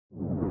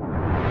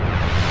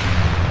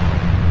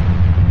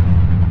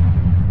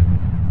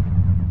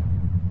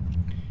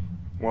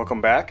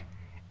Welcome back.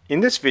 In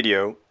this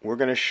video, we're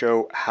going to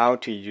show how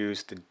to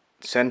use the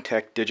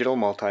Centec digital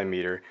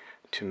multimeter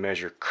to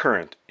measure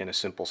current in a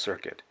simple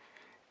circuit.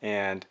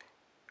 And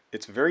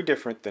it's very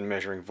different than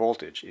measuring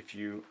voltage. If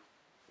you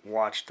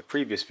watched the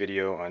previous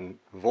video on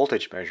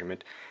voltage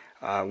measurement,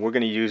 we're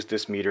going to use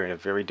this meter in a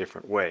very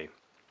different way.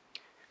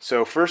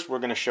 So first we're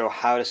going to show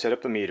how to set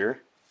up the meter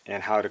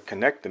and how to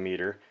connect the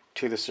meter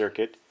to the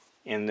circuit,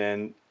 and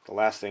then the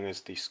last thing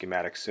is the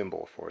schematic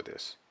symbol for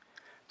this.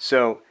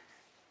 So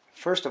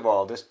first of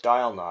all, this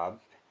dial knob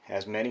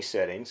has many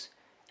settings,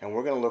 and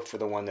we're going to look for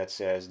the one that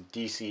says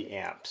DC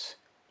amps,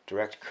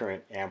 direct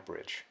current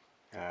amperage,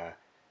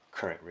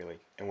 current really.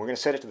 And we're going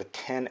to set it to the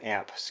 10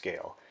 amp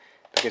scale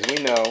because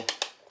we know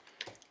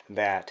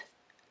that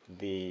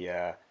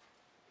the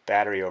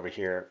battery over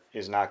here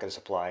is not going to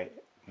supply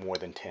more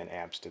than 10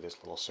 amps to this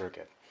little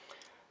circuit.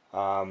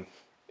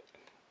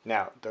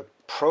 Now, the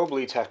probe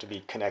leads have to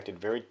be connected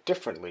very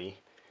differently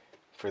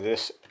for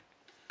this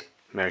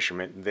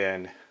measurement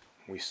than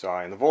we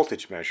saw in the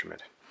voltage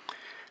measurement.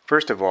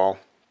 First of all,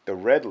 the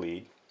red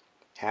lead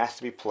has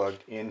to be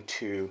plugged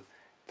into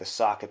the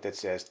socket that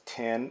says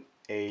 10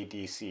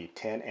 ADC,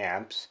 10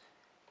 amps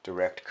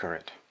direct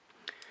current.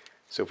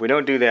 So if we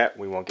don't do that,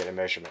 we won't get a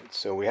measurement.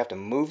 So we have to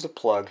move the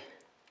plug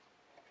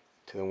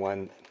to the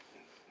one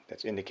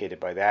that's indicated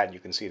by that. You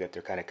can see that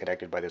they're kind of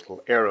connected by these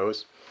little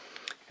arrows.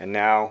 And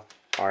now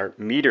our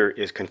meter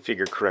is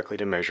configured correctly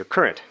to measure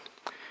current.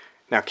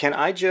 Now, can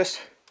I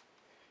just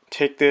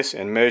take this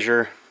and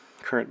measure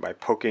current by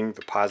poking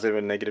the positive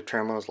and negative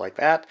terminals like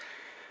that?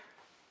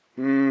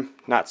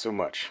 Not so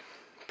much.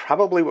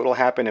 Probably what will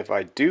happen if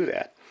I do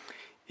that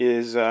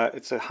is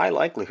it's a high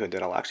likelihood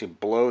that I'll actually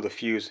blow the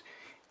fuse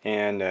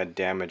and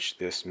damage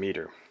this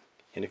meter.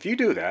 And if you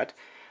do that,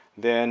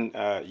 then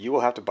you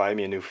will have to buy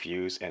me a new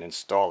fuse and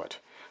install it,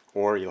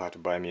 or you'll have to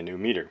buy me a new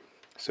meter.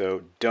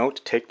 So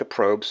don't take the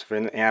probes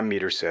from the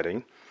ammeter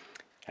setting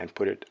and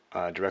put it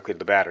directly to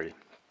the battery.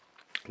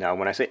 Now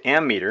when I say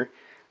ammeter,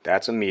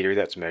 that's a meter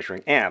that's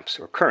measuring amps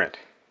or current.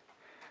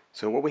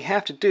 So what we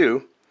have to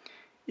do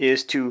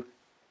is to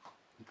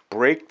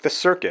break the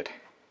circuit.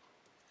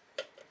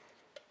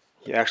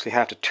 You actually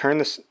have to turn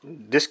this,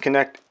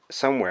 disconnect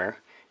somewhere,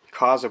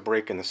 cause a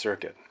break in the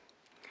circuit.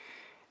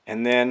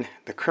 And then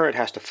the current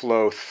has to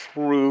flow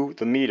through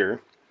the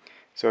meter.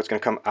 So it's going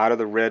to come out of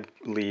the red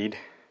lead,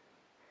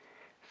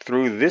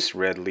 through this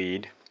red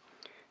lead,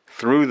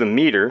 through the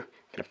meter,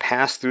 going to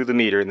pass through the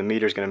meter, and the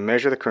meter is going to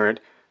measure the current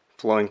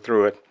flowing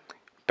through it,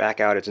 back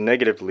out its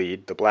negative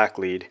lead, the black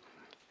lead,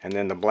 and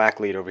then the black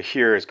lead over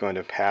here is going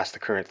to pass the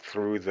current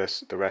through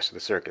the rest of the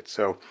circuit.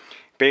 So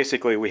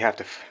basically we have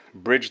to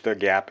bridge the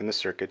gap in the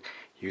circuit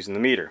using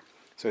the meter.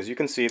 So as you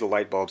can see, the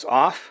light bulb's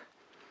off,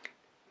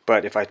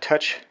 but if I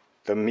touch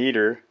the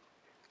meter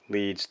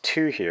leads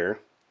to here,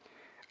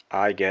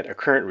 I get a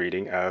current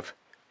reading of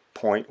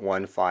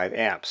 0.15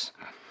 amps,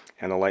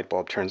 and the light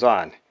bulb turns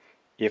on.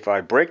 If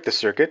I break the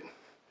circuit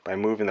by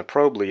moving the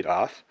probe lead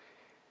off,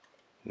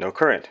 no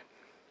current.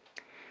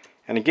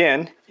 And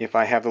again, if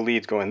I have the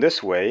leads going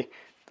this way,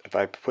 if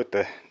I put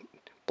the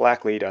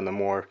black lead on the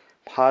more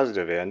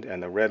positive end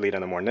and the red lead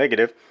on the more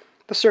negative,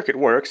 the circuit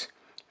works,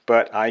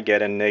 but I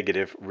get a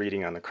negative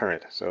reading on the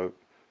current. So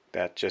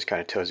that just kind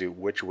of tells you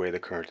which way the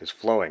current is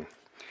flowing.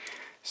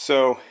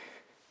 So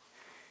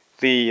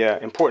the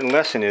important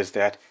lesson is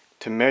that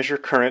to measure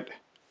current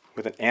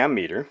with an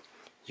ammeter,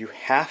 you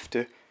have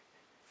to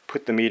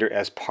put the meter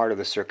as part of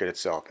the circuit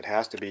itself. It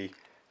has to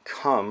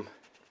become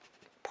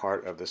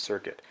part of the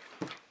circuit.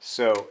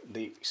 So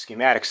the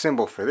schematic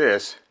symbol for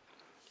this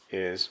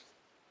is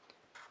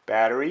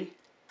battery,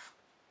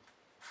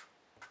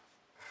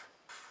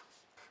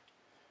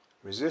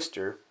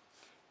 resistor,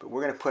 but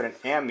we're going to put an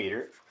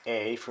ammeter,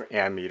 A for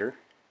ammeter,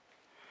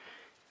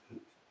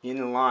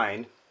 in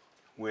line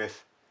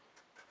with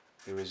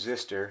the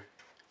resistor,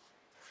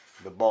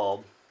 the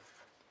bulb,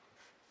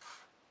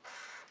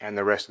 and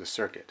the rest of the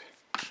circuit.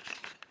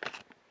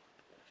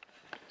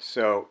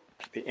 So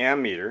the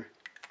ammeter,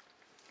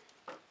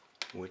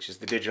 which is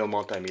the digital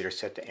multimeter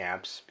set to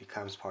amps,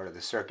 becomes part of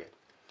the circuit.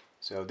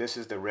 So this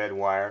is the red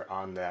wire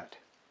on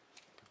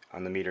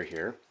the meter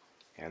here,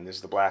 and this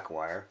is the black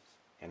wire,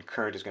 and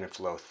current is going to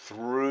flow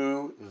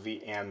through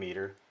the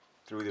ammeter,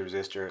 through the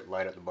resistor,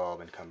 light up the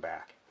bulb, and come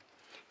back.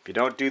 If you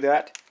don't do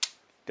that,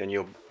 then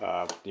you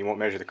won't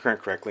measure the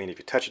current correctly, and if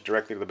you touch it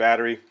directly to the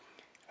battery,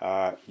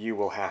 you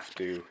will have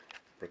to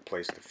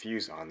replace the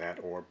fuse on that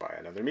or buy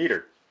another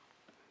meter.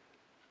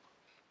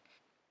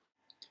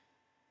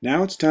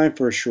 Now it's time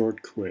for a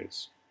short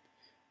quiz.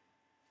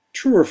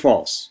 True or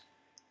false?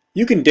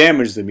 You can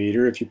damage the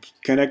meter if you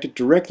connect it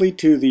directly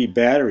to the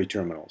battery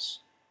terminals.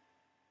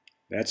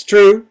 That's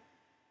true.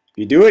 If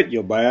you do it,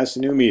 you'll buy us a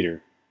new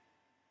meter.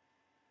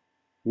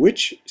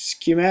 Which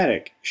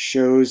schematic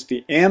shows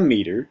the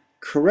ammeter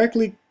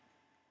correctly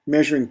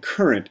measuring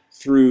current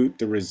through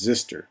the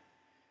resistor?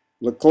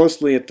 Look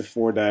closely at the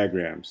 4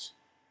 diagrams.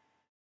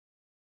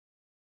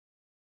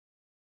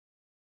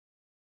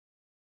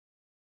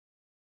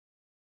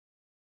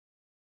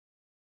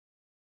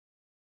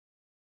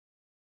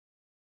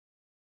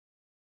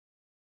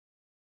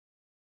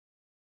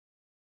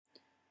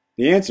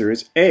 The answer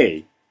is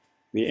A.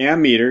 The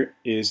ammeter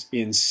is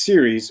in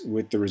series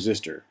with the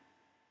resistor.